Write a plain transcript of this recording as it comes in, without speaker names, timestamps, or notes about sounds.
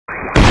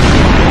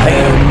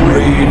Ham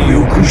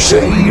Radio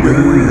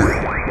Crusader.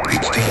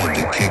 It's time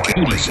to kick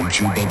it with some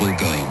chew bubble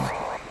gum.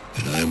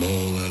 And I'm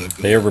all out of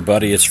gum. Hey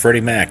everybody, it's Freddie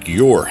Mac,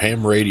 your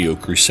Ham Radio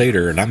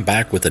Crusader, and I'm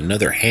back with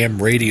another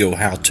ham radio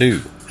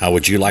how-to. How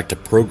would you like to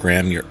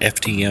program your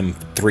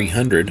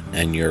FTM-300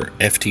 and your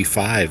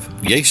FT-5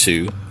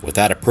 Yaesu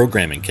without a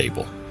programming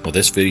cable? Well,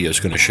 this video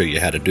is going to show you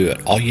how to do it.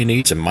 All you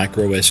need is a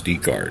micro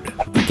SD card.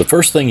 The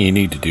first thing you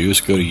need to do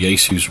is go to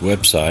Yaesu's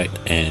website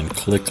and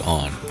click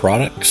on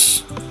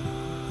Products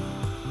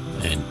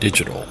and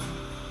Digital.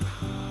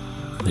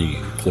 Then you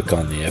can click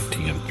on the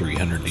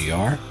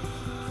FTM-300DR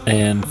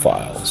and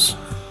Files.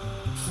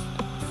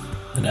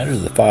 And under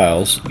the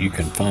files, you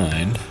can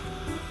find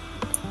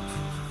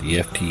the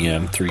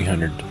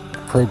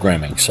FTM-300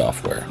 programming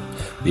software.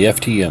 The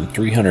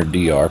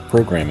FTM-300DR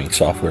programming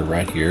software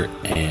right here,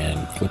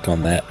 and click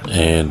on that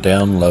and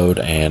download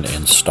and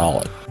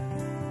install it.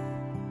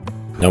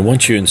 Now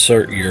once you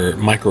insert your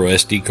micro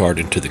SD card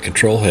into the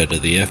control head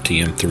of the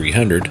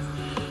FTM-300,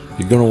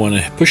 you're going to want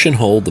to push and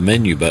hold the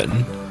menu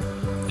button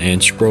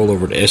and scroll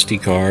over to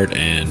SD card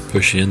and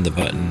push in the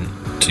button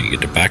to get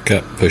to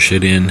backup, push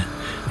it in,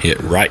 hit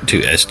right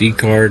to SD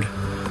card,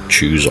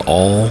 choose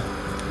all,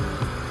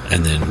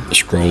 and then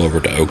scroll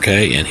over to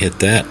OK and hit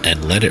that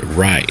and let it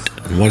write.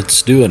 And what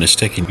it's doing is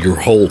taking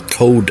your whole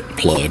code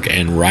plug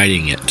and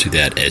writing it to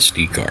that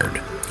SD card.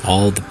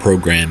 All the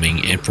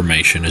programming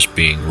information is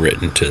being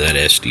written to that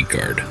SD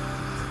card.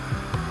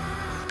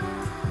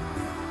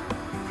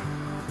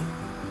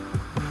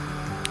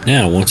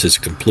 Now, once it's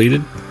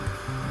completed,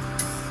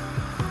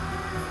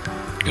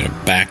 you're going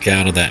to back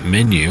out of that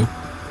menu.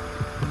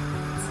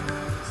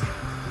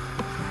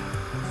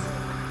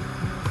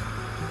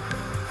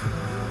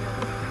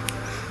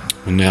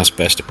 And now it's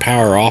best to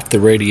power off the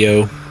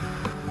radio.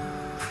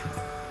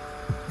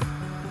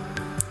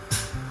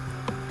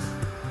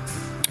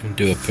 And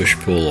do a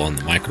push-pull on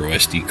the micro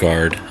SD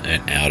card,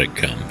 and out it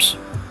comes.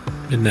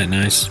 Isn't that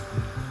nice?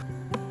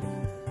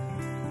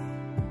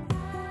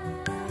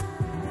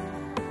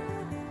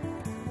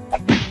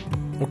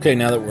 Okay,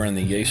 now that we're in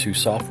the Yaesu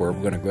software,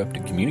 we're going to go up to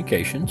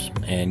Communications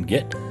and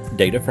get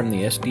data from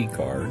the SD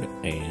card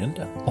and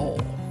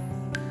all.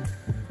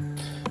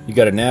 You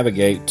got to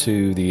navigate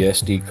to the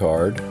SD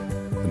card,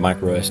 the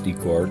micro SD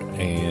card,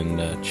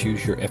 and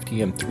choose your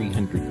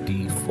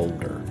FTM-300D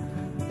folder.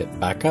 Hit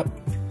Backup,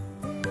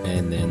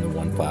 and then the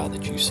one file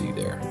that you see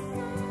there.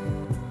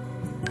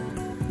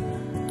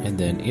 And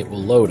then it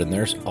will load, and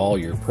there's all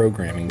your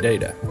programming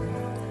data.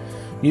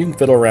 You can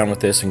fiddle around with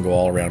this and go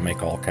all around and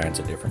make all kinds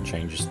of different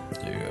changes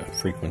to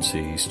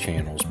frequencies,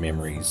 channels,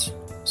 memories,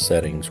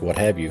 settings, what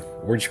have you.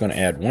 We're just going to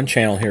add one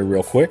channel here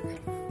real quick.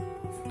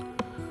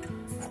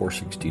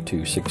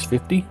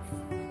 462.650.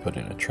 Put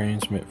in a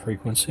transmit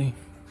frequency.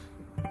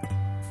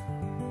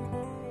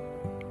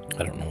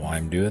 I don't know why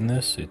I'm doing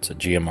this. It's a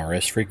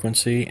GMRS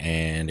frequency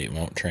and it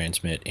won't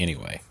transmit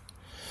anyway.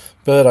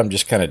 But I'm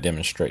just kind of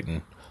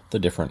demonstrating the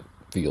different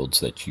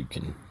fields that you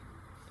can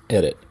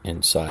edit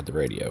inside the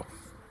radio.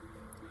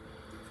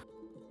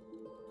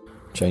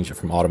 Change it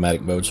from automatic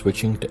mode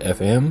switching to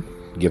FM.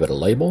 Give it a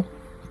label,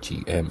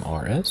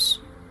 GMRS.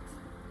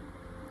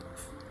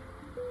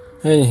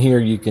 And here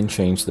you can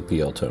change the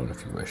PL tone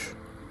if you wish.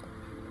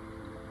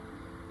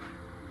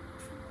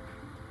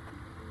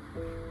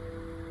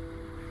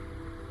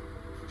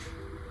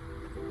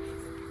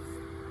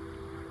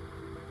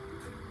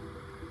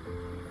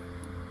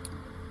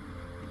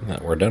 Now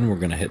that we're done, we're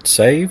going to hit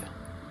save.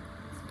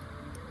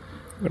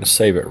 We're going to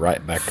save it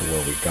right back to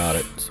where we got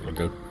it. So we'll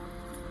go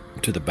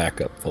to the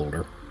backup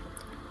folder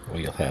where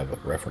you'll have a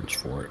reference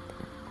for it.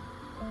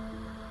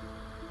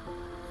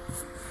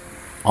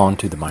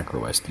 Onto the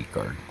micro SD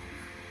card.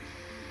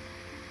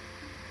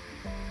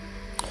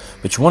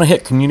 But you want to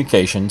hit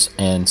Communications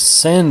and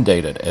send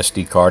data to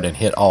SD card and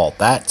hit all.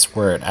 That's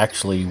where it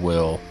actually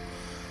will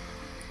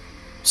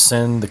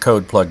send the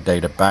code plug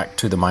data back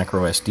to the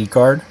micro SD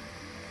card.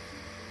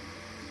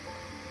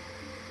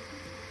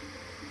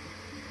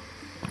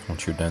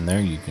 Once you're done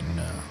there, you can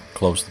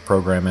close the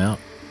program out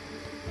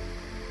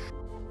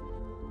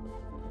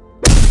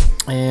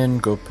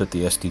and go put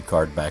the SD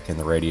card back in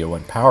the radio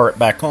and power it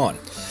back on.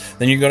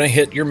 Then you're going to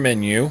hit your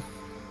menu,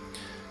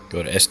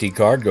 go to SD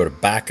card, go to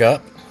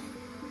Backup,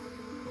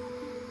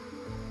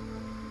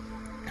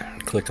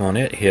 click on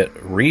it, hit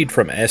Read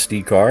from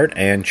SD card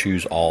and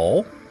choose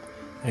All,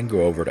 and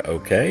go over to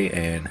OK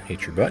and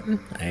hit your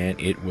button, and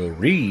it will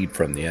read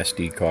from the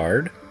SD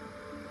card.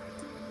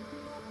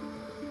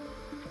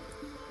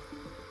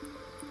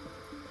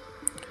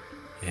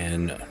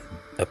 And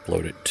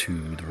upload it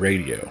to the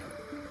radio.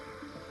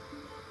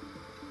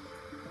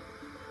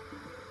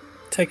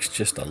 Takes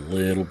just a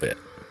little bit.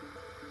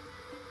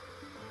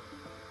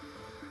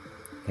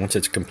 Once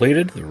it's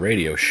completed, the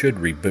radio should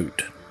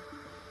reboot.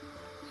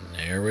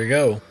 There we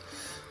go.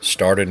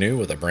 Start anew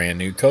with a brand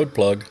new code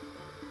plug.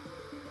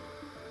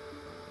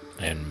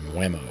 And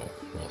whammo.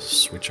 We'll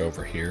switch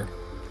over here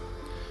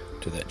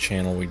to that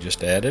channel we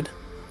just added.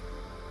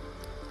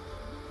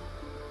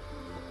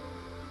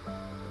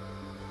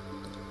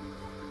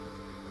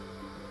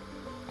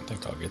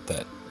 think I'll get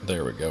that.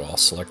 There we go. I'll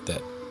select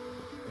that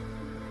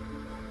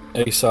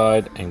A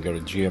side and go to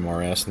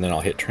GMRS, and then I'll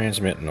hit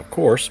transmit, and of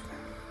course,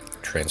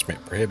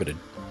 transmit prohibited.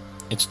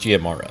 It's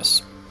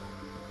GMRS.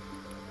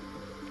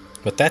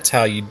 But that's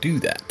how you do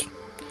that.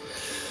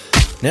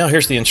 Now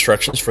here's the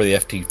instructions for the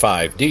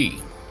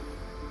FT-5D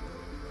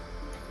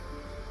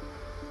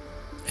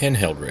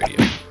handheld radio.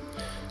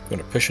 You're going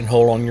to push and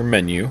hold on your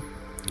menu,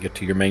 get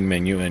to your main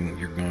menu, and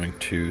you're going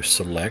to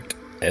select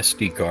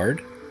SD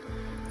card,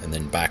 and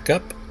then back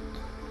up,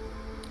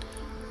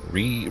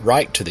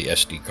 write to the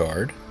SD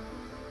card,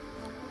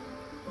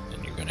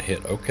 and you're going to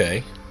hit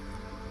OK.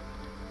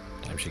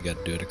 Sometimes you got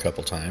to do it a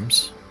couple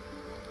times.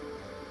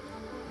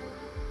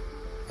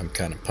 I'm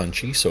kind of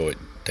punchy, so it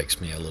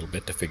takes me a little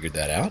bit to figure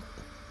that out.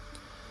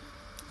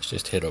 Let's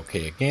just hit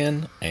OK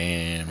again,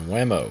 and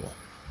whammo,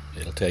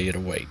 it'll tell you to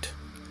wait.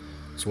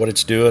 So what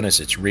it's doing is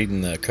it's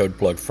reading the code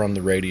plug from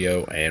the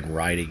radio and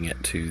writing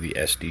it to the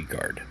SD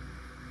card.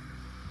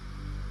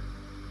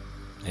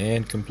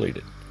 And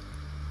completed.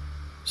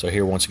 So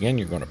here once again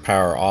you're going to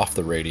power off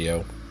the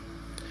radio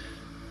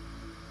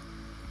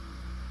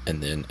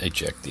and then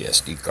eject the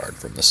SD card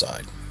from the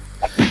side.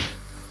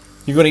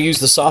 You're going to use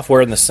the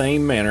software in the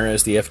same manner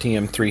as the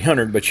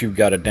FTM-300, but you've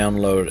got to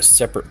download a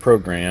separate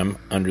program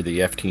under the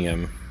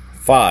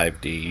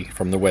FTM-5D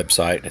from the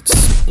website.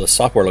 The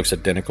software looks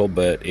identical,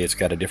 but it's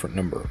got a different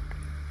number.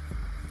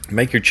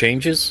 Make your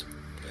changes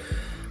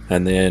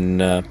and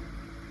then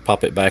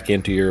pop it back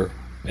into your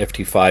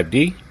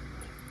FT-5D.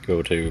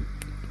 Go to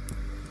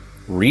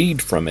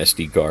read from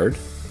SD card.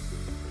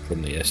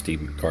 From the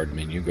SD card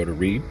menu, go to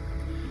read.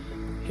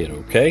 Hit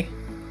OK.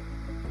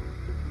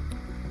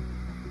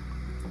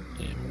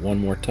 And one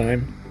more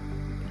time.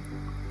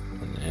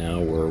 And now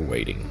we're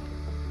waiting.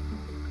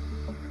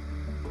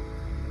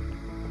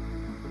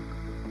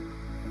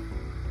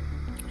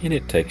 And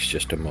it takes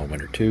just a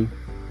moment or two.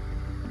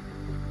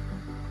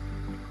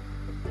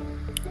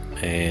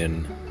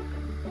 And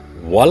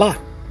voila!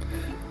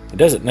 It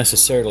doesn't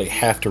necessarily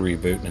have to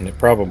reboot, and it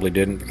probably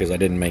didn't because I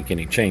didn't make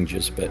any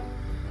changes, but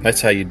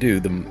that's how you do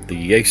the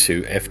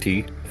Yaesu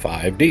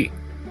FT-5D.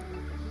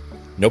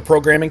 No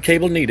programming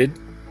cable needed,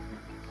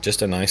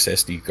 just a nice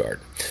SD card.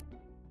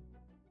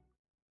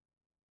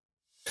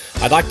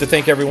 I'd like to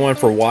thank everyone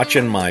for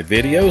watching my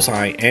videos.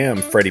 I am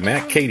Freddie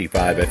Mac,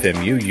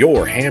 KD5FMU,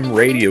 your ham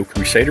radio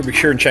crusader. Be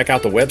sure and check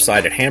out the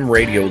website at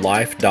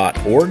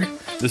hamradiolife.org.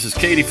 This is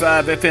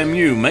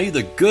KD5FMU. May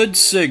the good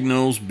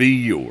signals be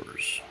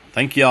yours.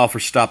 Thank y'all for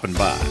stopping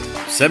by.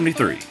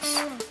 73s.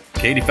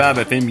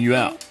 KD5FMU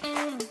out.